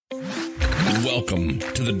Welcome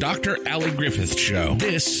to the Dr. Ali Griffith Show.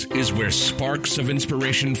 This is where sparks of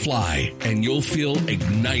inspiration fly, and you'll feel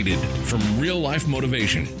ignited from real-life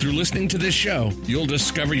motivation. Through listening to this show, you'll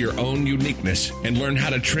discover your own uniqueness and learn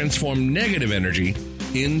how to transform negative energy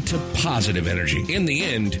into positive energy. In the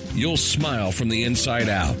end, you'll smile from the inside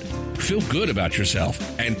out, feel good about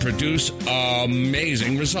yourself, and produce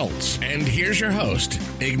amazing results. And here's your host,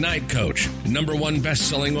 Ignite Coach, #1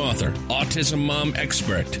 best-selling author, autism mom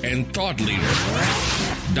expert, and thought leader,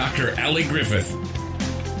 Dr. Ali Griffith.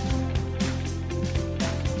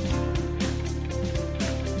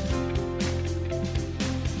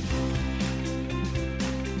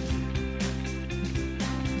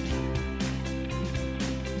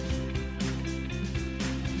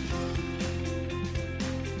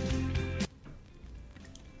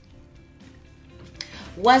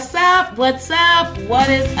 What's up? What's up? What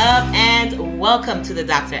is up? And welcome to the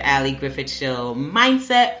Dr. Ali Griffith Show,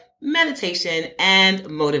 mindset, meditation, and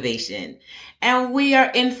motivation. And we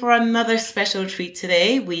are in for another special treat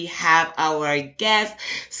today. We have our guest,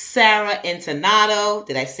 Sara Intonato.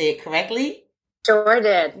 Did I say it correctly? Sure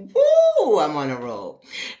did. Woo! I'm on a roll.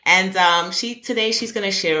 And today she's going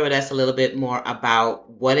to share with us a little bit more about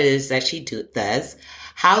what it is that she does.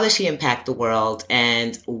 How does she impact the world,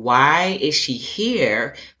 and why is she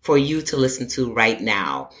here for you to listen to right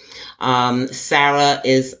now? Sara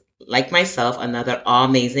is, like myself, another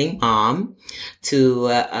amazing mom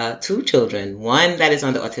to two children, one that is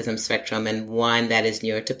on the autism spectrum and one that is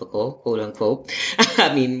neurotypical, quote unquote.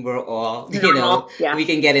 I mean, we're all, yeah. We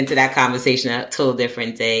can get into that conversation a total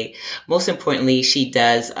different day. Most importantly, she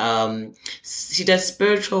does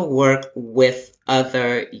spiritual work with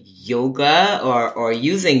other yoga or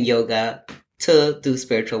using yoga to do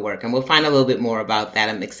spiritual work. And we'll find a little bit more about that.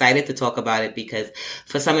 I'm excited to talk about it because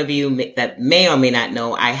for some of you that may or may not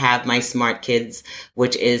know, I have my Smart Kids,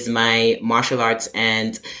 which is my martial arts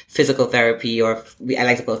and physical therapy, or I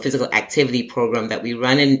like to call it physical activity program that we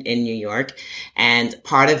run in New York. And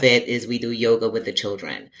part of it is we do yoga with the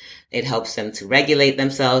children. It helps them to regulate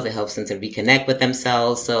themselves. It helps them to reconnect with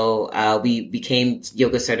themselves. So we became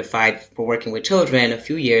yoga certified for working with children a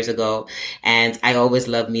few years ago. And I always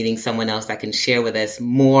love meeting someone else that can share with us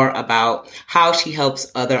more about how she helps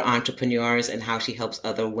other entrepreneurs and how she helps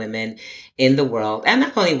other women in the world. And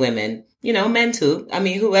not only women, men too. I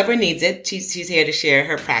mean, whoever needs it, she's here to share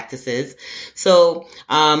her practices. So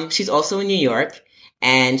she's also in New York.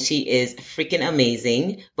 And she is freaking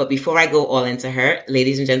amazing. But before I go all into her,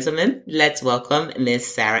 ladies and gentlemen, let's welcome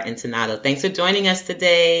Miss Sara Intonato. Thanks for joining us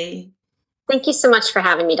today. Thank you so much for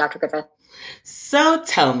having me, Dr. Griffith. So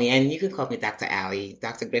tell me, and you can call me Dr. Ali.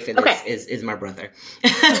 Dr. Griffith is my brother.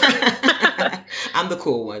 I'm the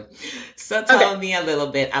cool one. So tell me a little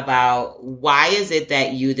bit about why is it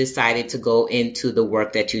that you decided to go into the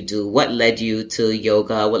work that you do? What led you to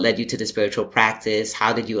yoga? What led you to the spiritual practice?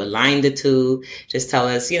 How did you align the two? Just tell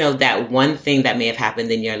us, that one thing that may have happened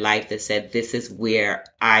in your life that said, this is where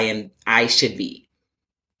I should be.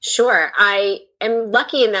 Sure. I am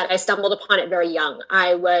lucky in that I stumbled upon it very young.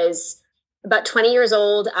 I was about 20 years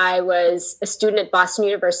old. I was a student at Boston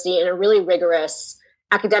University in a really rigorous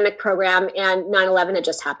academic program, and 9/11 had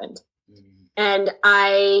just happened. And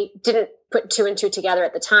I didn't put two and two together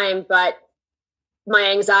at the time, but my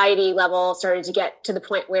anxiety level started to get to the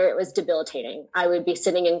point where it was debilitating. I would be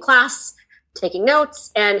sitting in class, taking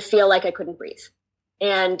notes, and feel like I couldn't breathe,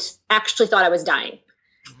 and actually thought I was dying.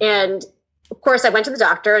 And of course, I went to the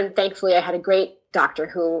doctor, and thankfully I had a great doctor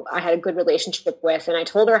who I had a good relationship with. And I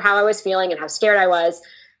told her how I was feeling and how scared I was.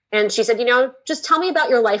 And she said, just tell me about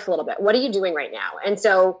your life a little bit. What are you doing right now? And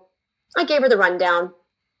so I gave her the rundown,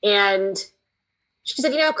 and she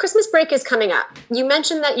said, Christmas break is coming up. You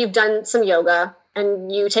mentioned that you've done some yoga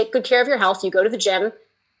and you take good care of your health. You go to the gym.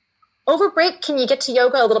 Over break, can you get to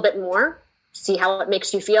yoga a little bit more? See how it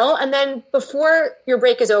makes you feel. And then before your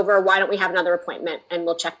break is over, why don't we have another appointment and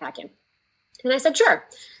we'll check back in? And I said, sure.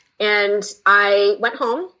 And I went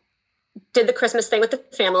home, did the Christmas thing with the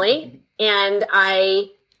family, and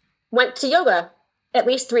I went to yoga at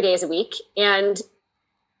least 3 days a week. And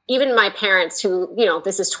even my parents, who,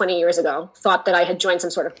 this is 20 years ago, thought that I had joined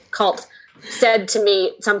some sort of cult, said to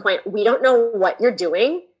me at some point, we don't know what you're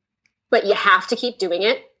doing, but you have to keep doing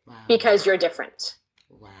it because you're different.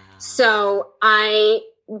 Wow. So I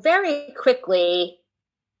very quickly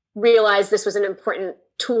realized this was an important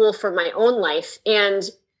tool for my own life. And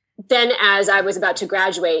then as I was about to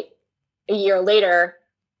graduate a year later,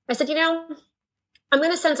 I said, I'm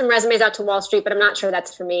going to send some resumes out to Wall Street, but I'm not sure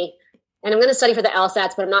that's for me. And I'm going to study for the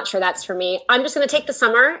LSATs, but I'm not sure that's for me. I'm just going to take the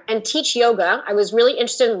summer and teach yoga. I was really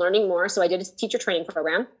interested in learning more, so I did a teacher training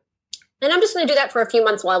program. And I'm just going to do that for a few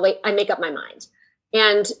months while I make up my mind.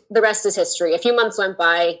 And the rest is history. A few months went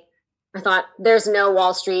by. I thought, there's no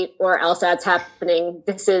Wall Street or LSATs happening.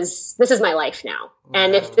 This is my life now. Wow.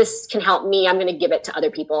 And if this can help me, I'm going to give it to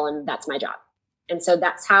other people. And that's my job. And so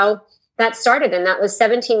that's how that started. And that was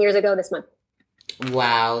 17 years ago this month.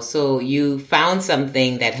 Wow. So you found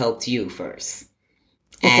something that helped you first.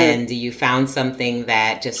 And you found something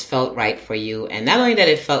that just felt right for you. And not only that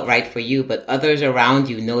it felt right for you, but others around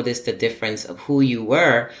you noticed the difference of who you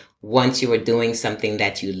were once you were doing something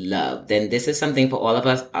that you loved. And this is something for all of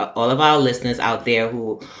us, all of our listeners out there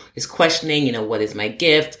who is questioning, what is my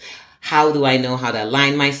gift? How do I know how to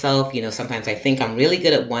align myself? Sometimes I think I'm really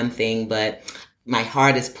good at one thing, but my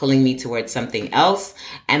heart is pulling me towards something else.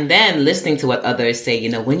 And then listening to what others say,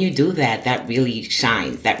 when you do that, that really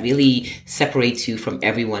shines. That really separates you from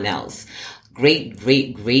everyone else. Great,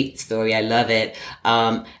 great, great story. I love it.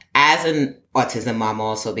 As an autism mom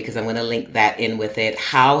also, because I'm going to link that in with it,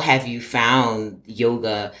 how have you found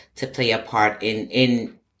yoga to play a part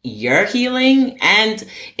in your healing and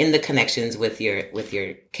in the connections with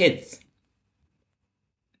your kids?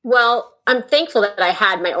 Well, I'm thankful that I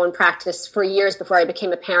had my own practice for years before I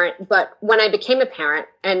became a parent. But when I became a parent,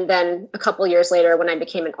 and then a couple of years later when I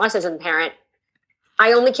became an autism parent,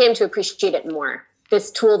 I only came to appreciate it more.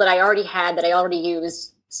 This tool that I already had, that I already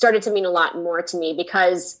used, started to mean a lot more to me,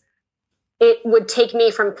 because it would take me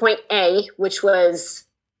from point A, which was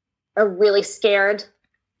a really scared,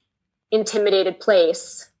 intimidated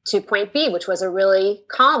place, to point B, which was a really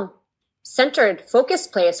calm, centered,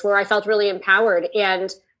 focused place where I felt really empowered.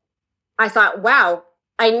 And I thought, wow,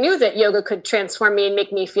 I knew that yoga could transform me and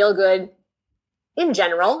make me feel good in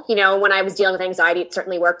general. When I was dealing with anxiety, it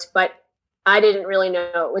certainly worked, but I didn't really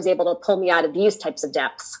know it was able to pull me out of these types of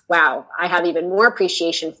depths. Wow, I have even more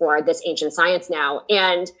appreciation for this ancient science now.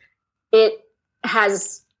 And it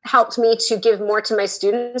has helped me to give more to my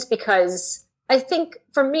students, because I think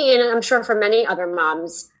for me, and I'm sure for many other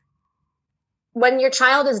moms, when your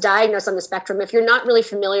child is diagnosed on the spectrum, if you're not really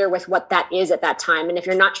familiar with what that is at that time, and if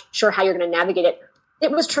you're not sure how you're going to navigate it, it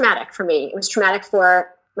was traumatic for me. It was traumatic for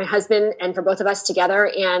my husband and for both of us together.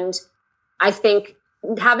 And I think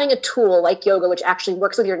having a tool like yoga, which actually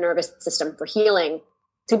works with your nervous system for healing,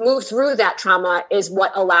 to move through that trauma is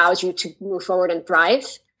what allows you to move forward and thrive.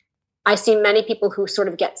 I see many people who sort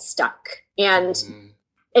of get stuck, and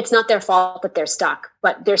it's not their fault that they're stuck,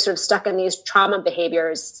 but they're sort of stuck in these trauma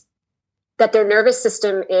behaviors that their nervous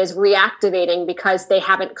system is reactivating because they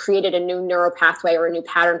haven't created a new neural pathway or a new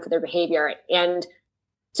pattern for their behavior. And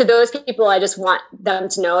to those people, I just want them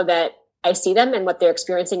to know that I see them and what they're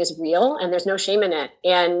experiencing is real, and there's no shame in it.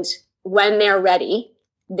 And when they're ready,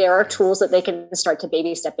 there are tools that they can start to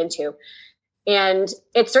baby step into. And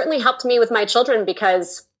it certainly helped me with my children,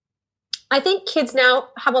 because I think kids now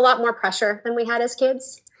have a lot more pressure than we had as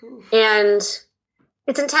kids. And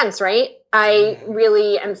it's intense, right? I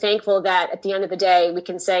really am thankful that at the end of the day, we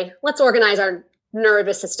can say, let's organize our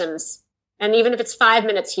nervous systems. And even if it's 5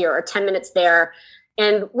 minutes here or 10 minutes there,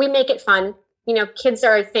 and we make it fun. Kids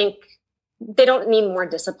are, I think, they don't need more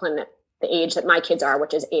discipline at the age that my kids are,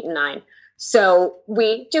 which is 8 and 9. So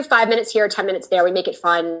we do 5 minutes here, 10 minutes there. We make it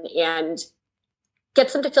fun and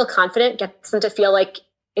gets them to feel confident, gets them to feel like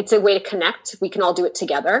it's a way to connect. We can all do it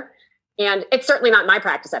together. And it's certainly not my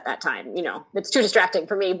practice at that time. It's too distracting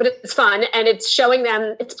for me, but it's fun. And it's showing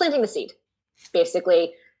them, it's planting the seed,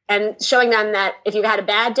 basically, and showing them that if you've had a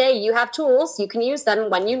bad day, you have tools. You can use them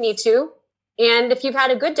when you need to. And if you've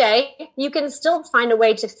had a good day, you can still find a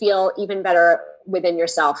way to feel even better within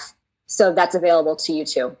yourself. So that's available to you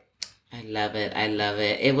too. I love it. I love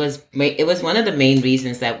it. It was one of the main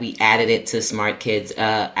reasons that we added it to Smart Kids.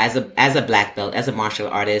 As a black belt, as a martial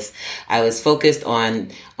artist, I was focused on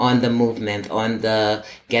the movement, on the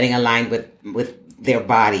getting aligned with their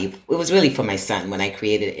body. It was really for my son when I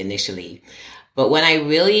created it initially. But when I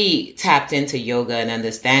really tapped into yoga and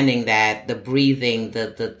understanding that the breathing,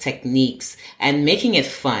 the techniques, and making it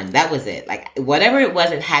fun, that was it. Like whatever it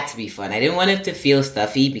was, it had to be fun. I didn't want it to feel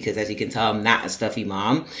stuffy, because as you can tell, I'm not a stuffy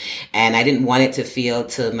mom. And I didn't want it to feel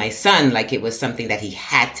to my son like it was something that he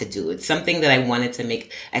had to do. It's something that I wanted to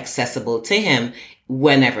make accessible to him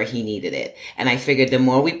whenever he needed it. And I figured the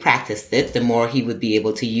more we practiced it, the more he would be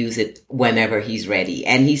able to use it whenever he's ready.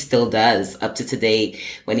 And he still does up to today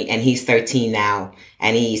and he's 13 now,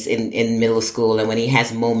 and he's in middle school. And when he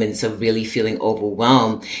has moments of really feeling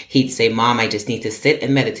overwhelmed, he'd say, Mom, I just need to sit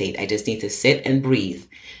and meditate. I just need to sit and breathe.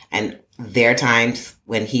 And there are times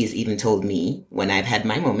when he's even told me, when I've had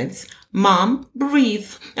my moments, Mom, breathe.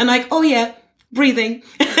 And like, oh yeah, breathing.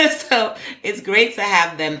 So it's great to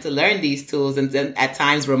have them to learn these tools and then at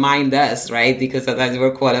times remind us, right? Because sometimes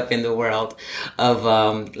we're caught up in the world of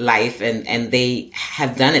life and they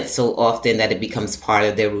have done it so often that it becomes part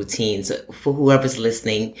of their routine. So for whoever's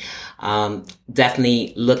listening,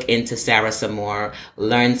 definitely look into Sara some more,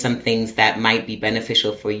 learn some things that might be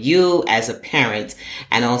beneficial for you as a parent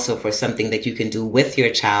and also for something that you can do with your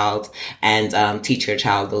child and teach your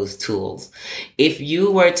child those tools. If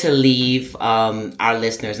you were to leave our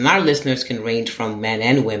listeners, and our listeners can range from men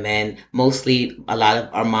and women, mostly a lot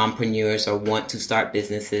of our mompreneurs or want to start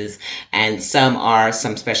businesses, and some are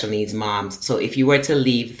some special needs moms. So if you were to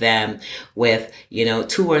leave them with,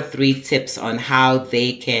 2 or 3 tips on how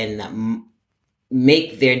they can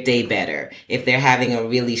make their day better if they're having a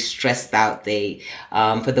really stressed out day.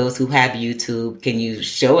 For those who have YouTube, can you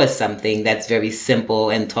show us something that's very simple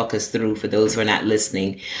and talk us through, for those who are not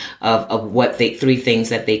listening, of what 3 things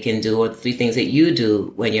that they can do, or 3 things that you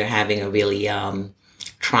do when you're having a really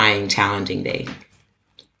trying, challenging day?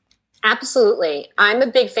 Absolutely. I'm a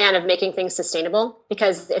big fan of making things sustainable,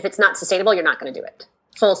 because if it's not sustainable, you're not going to do it.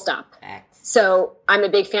 Full stop. Facts. So I'm a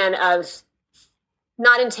big fan of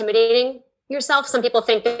not intimidating yourself. Some people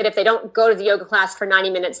think that if they don't go to the yoga class for 90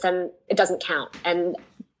 minutes, then it doesn't count. And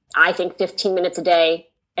I think 15 minutes a day,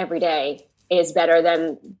 every day, is better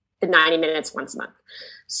than the 90 minutes once a month.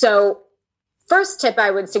 So first tip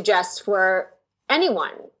I would suggest for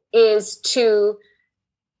anyone is to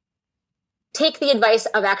take the advice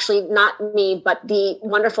of, actually not me, but the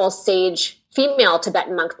wonderful sage female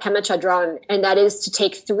Tibetan monk Pema Chodron, and that is to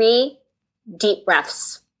take 3 deep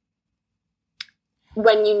breaths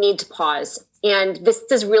when you need to pause. And this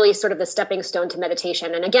is really sort of the stepping stone to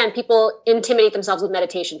meditation. And again, people intimidate themselves with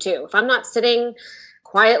meditation too. If I'm not sitting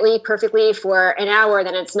quietly, perfectly for an hour,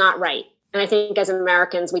 then it's not right. And I think as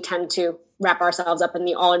Americans, we tend to wrap ourselves up in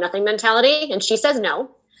the all or nothing mentality. And she says, no.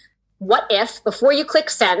 What if before you click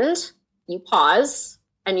send, you pause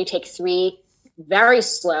and you take 3 very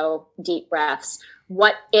slow, deep breaths?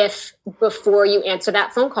 What if before you answer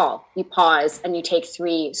that phone call, you pause and you take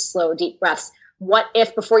 3 slow, deep breaths? What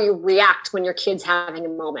if before you react when your kid's having a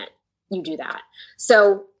moment, you do that?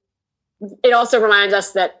 So it also reminds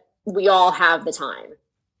us that we all have the time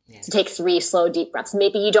to take 3 slow, deep breaths.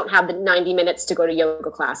 Maybe you don't have the 90 minutes to go to yoga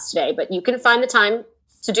class today, but you can find the time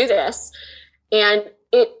to do this. And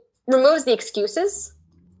it removes the excuses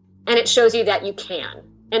and it shows you that you can.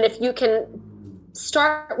 And if you can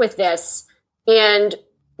start with this and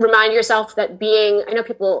remind yourself that I know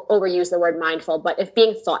people overuse the word mindful, but if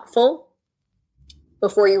being thoughtful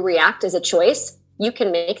before you react is a choice, you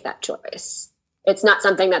can make that choice. It's not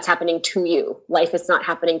something that's happening to you. Life is not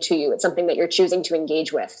happening to you. It's something that you're choosing to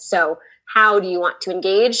engage with. So how do you want to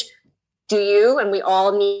engage? Do you, and we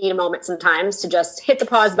all need a moment sometimes to just hit the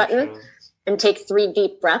pause button and take 3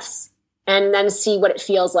 deep breaths and then see what it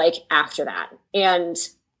feels like after that. And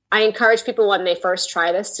I encourage people when they first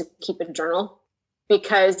try this to keep a journal,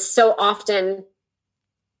 because so often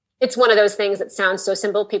it's one of those things that sounds so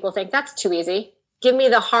simple. People think that's too easy. Give me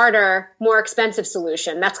the harder, more expensive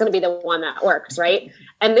solution. That's going to be the one that works, right?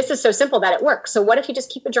 And this is so simple that it works. So what if you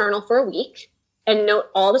just keep a journal for a week and note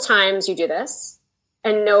all the times you do this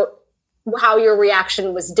and note how your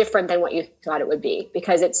reaction was different than what you thought it would be,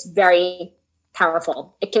 because it's very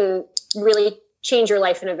powerful. It can really change your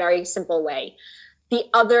life in a very simple way. The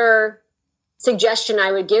other suggestion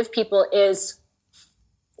I would give people is,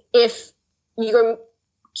 if you're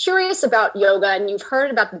curious about yoga and you've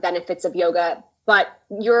heard about the benefits of yoga, but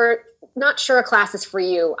you're not sure a class is for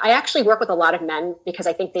you, I actually work with a lot of men because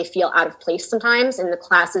I think they feel out of place sometimes in the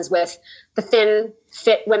classes with the thin,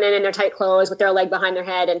 fit women in their tight clothes with their leg behind their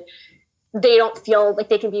head, and they don't feel like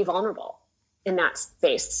they can be vulnerable in that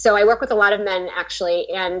space. So I work with a lot of men actually,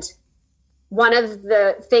 and one of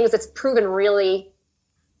the things that's proven really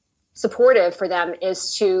supportive for them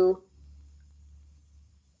is to,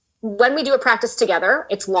 when we do a practice together,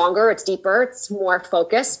 it's longer, it's deeper, it's more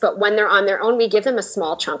focused. But when they're on their own, we give them a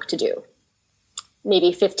small chunk to do,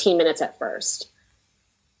 maybe 15 minutes at first.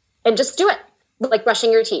 And just do it, like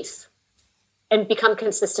brushing your teeth, and become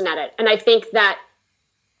consistent at it. And I think that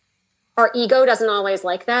our ego doesn't always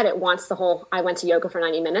like that. It wants the whole, I went to yoga for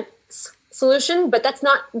 90 minutes solution, but that's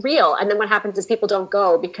not real. And then what happens is people don't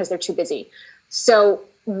go because they're too busy. So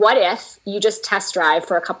what if you just test drive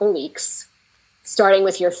for a couple weeks, starting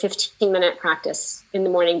with your 15-minute practice in the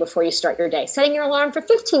morning before you start your day, setting your alarm for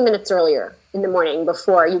 15 minutes earlier in the morning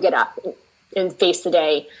before you get up and face the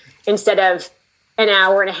day, instead of an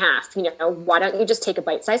hour and a half. Why don't you just take a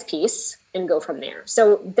bite-sized piece and go from there?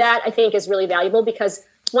 So that, I think, is really valuable, because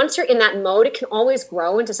once you're in that mode, it can always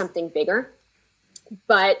grow into something bigger,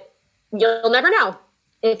 but you'll never know.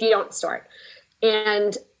 if you don't start.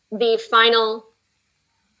 And the final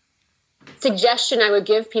suggestion I would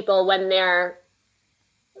give people when they're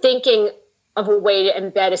thinking of a way to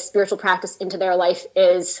embed a spiritual practice into their life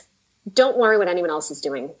is don't worry what anyone else is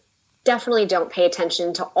doing. Definitely don't pay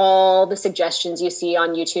attention to all the suggestions you see on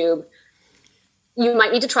YouTube. You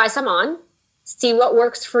might need to try some on, see what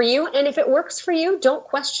works for you. And if it works for you, don't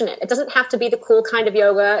question it. It doesn't have to be the cool kind of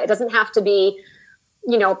yoga. It doesn't have to be,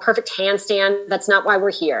 perfect handstand. That's not why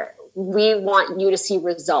we're here. We want you to see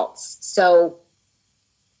results. So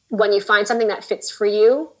when you find something that fits for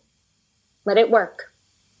you, let it work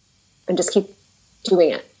and just keep doing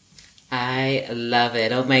it. I love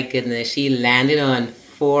it. Oh my goodness. She landed on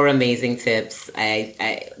 4 amazing tips.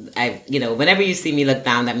 Whenever you see me look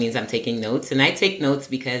down, that means I'm taking notes. And I take notes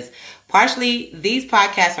because partially these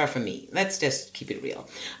podcasts are for me. Let's just keep it real.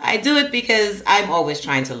 I do it because I'm always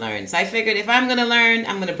trying to learn. So I figured if I'm going to learn,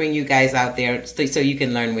 I'm going to bring you guys out there so you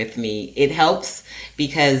can learn with me. It helps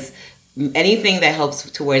because anything that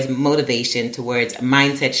helps towards motivation, towards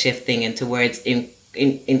mindset shifting, and towards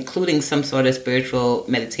including some sort of spiritual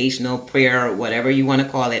meditational prayer or whatever you want to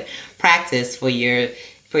call it practice for your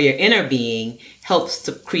inner being helps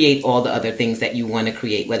to create all the other things that you want to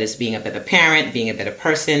create, whether it's being a better parent, being a better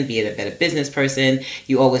person, being a better business person.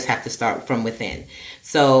 You always have to start from within.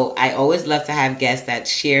 So I always love to have guests that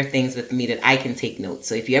share things with me that I can take notes.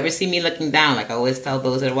 So if you ever see me looking down, like I always tell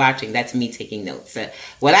those that are watching, that's me taking notes.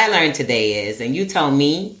 What I learned today is, and you tell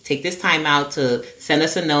me, take this time out to send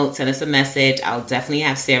us a note, send us a message. I'll definitely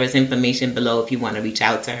have Sara's information below if you want to reach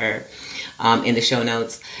out to her in the show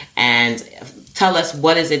notes. And tell us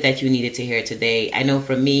what is it that you needed to hear today. I know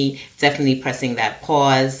for me, definitely pressing that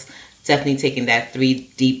pause, definitely taking that 3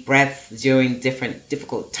 deep breaths during different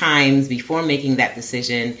difficult times before making that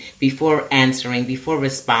decision, before answering, before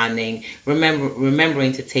responding,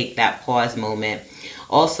 remembering to take that pause moment.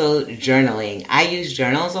 Also, journaling. I use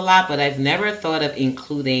journals a lot, but I've never thought of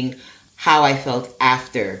including how I felt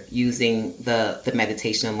after using the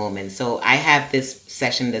meditational moment. So I have this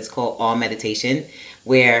session that's called All Meditation,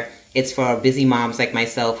 where it's for busy moms like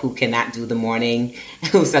myself who cannot do the morning,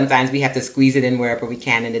 who sometimes we have to squeeze it in wherever we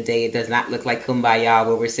can in the day. It does not look like Kumbaya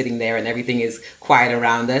where we're sitting there and everything is quiet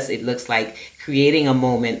around us. It looks like creating a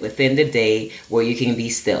moment within the day where you can be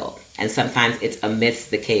still. And sometimes it's amidst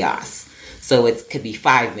the chaos. So it could be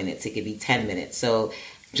 5 minutes, it could be 10 minutes. So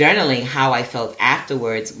journaling how I felt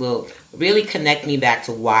afterwards will really connect me back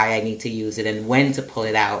to why I need to use it and when to pull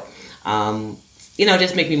it out.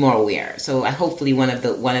 Just make me more aware. So hopefully one of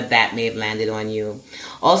that may have landed on you.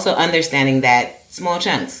 Also understanding that small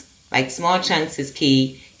chunks is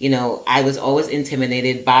key. I was always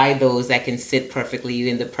intimidated by those that can sit perfectly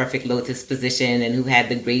in the perfect lotus position and who had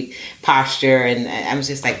the great posture. And I was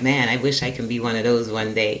just like, man, I wish I can be one of those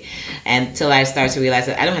one day. Until I started to realize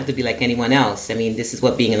that I don't have to be like anyone else. I mean, this is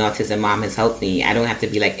what being an autism mom has helped me. I don't have to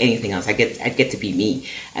be like anything else. I get to be me,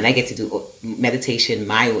 and I get to do meditation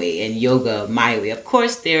my way and yoga my way. Of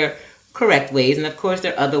course, there are correct ways, and of course,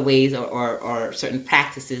 there are other ways or certain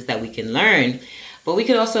practices that we can learn, but we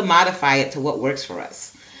can also modify it to what works for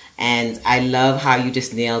us. And I love how you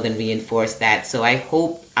just nailed and reinforced that. So I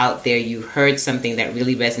hope out there you heard something that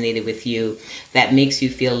really resonated with you, that makes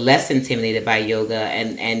you feel less intimidated by yoga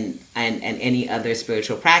and any other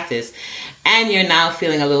spiritual practice. And you're now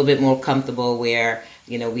feeling a little bit more comfortable where,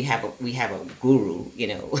 we have a guru,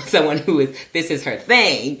 someone this is her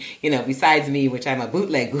thing, besides me, which I'm a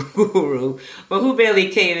bootleg guru, but who barely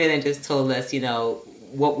came in and just told us,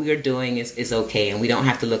 what we are doing is okay, and we don't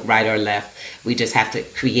have to look right or left. We just have to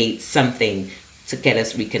create something to get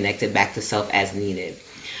us reconnected back to self as needed.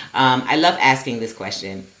 I love asking this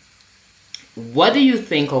question. What do you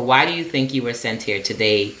think, or why do you think you were sent here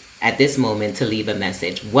today at this moment to leave a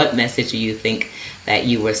message? What message do you think that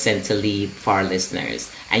you were sent to leave for our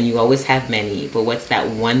listeners? And you always have many, but what's that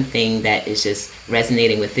one thing that is just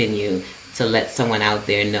resonating within you to let someone out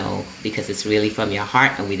there know, because it's really from your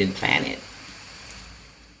heart and we didn't plan it?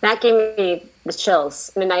 That gave me the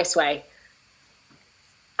chills in a nice way.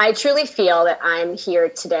 I truly feel that I'm here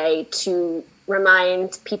today to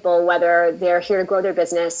remind people, whether they're here to grow their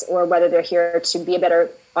business or whether they're here to be a better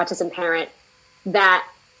autism parent, that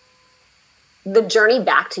the journey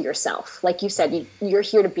back to yourself, like you said, you're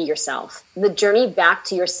here to be yourself. The journey back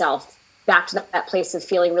to yourself, back to that place of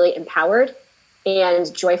feeling really empowered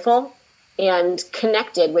and joyful and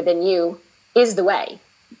connected within you is the way.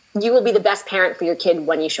 You will be the best parent for your kid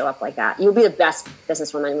when you show up like that. You'll be the best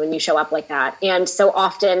businesswoman when you show up like that. And so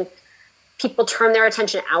often people turn their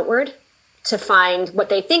attention outward to find what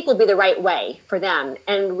they think will be the right way for them.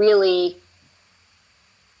 And really,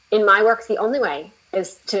 in my work, the only way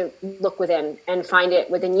is to look within and find it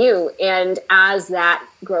within you. And as that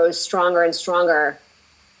grows stronger and stronger,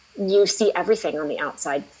 you see everything on the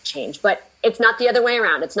outside change. But it's not the other way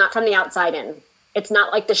around. It's not from the outside in. It's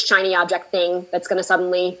not like this shiny object thing that's going to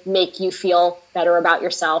suddenly make you feel better about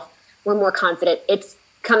yourself. We're more confident. It's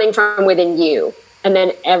coming from within you. And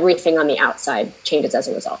then everything on the outside changes as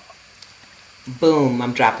a result. Boom,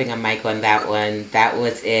 I'm dropping a mic on that one. That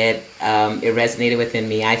was it. It resonated within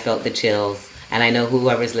me. I felt the chills. And I know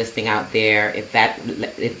whoever's listening out there, if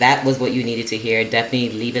that was what you needed to hear,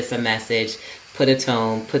 definitely leave us a message, put a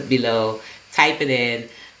tone, put below, type it in,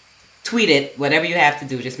 tweet it, whatever you have to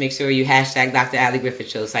do. Just make sure you hashtag Dr. Allie Griffith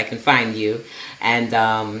Show so I can find you. And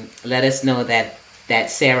let us know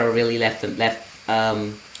that Sara really left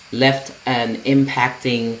an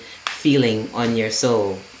impacting feeling on your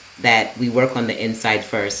soul, that we work on the inside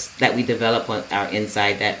first, that we develop on our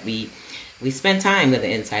inside, that we spend time with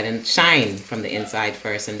the inside and shine from the inside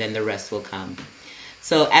first, and then the rest will come.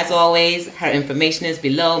 So as always, her information is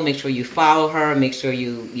below. Make sure you follow her. Make sure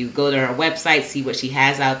you go to her website, see what she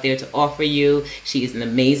has out there to offer you. She is an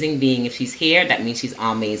amazing being. If she's here, that means she's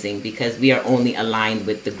amazing, because we are only aligned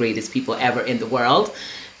with the greatest people ever in the world,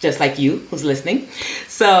 just like you who's listening.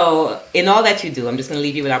 So in all that you do, I'm just going to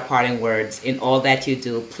leave you with our parting words. In all that you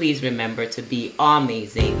do, please remember to be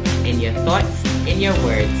amazing in your thoughts, in your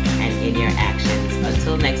words, and in your actions.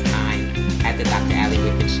 Until next time at the Dr. Allie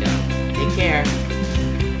Griffith Show. Take care.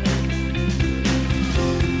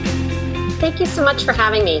 Thank you so much for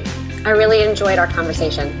having me. I really enjoyed our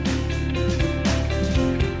conversation.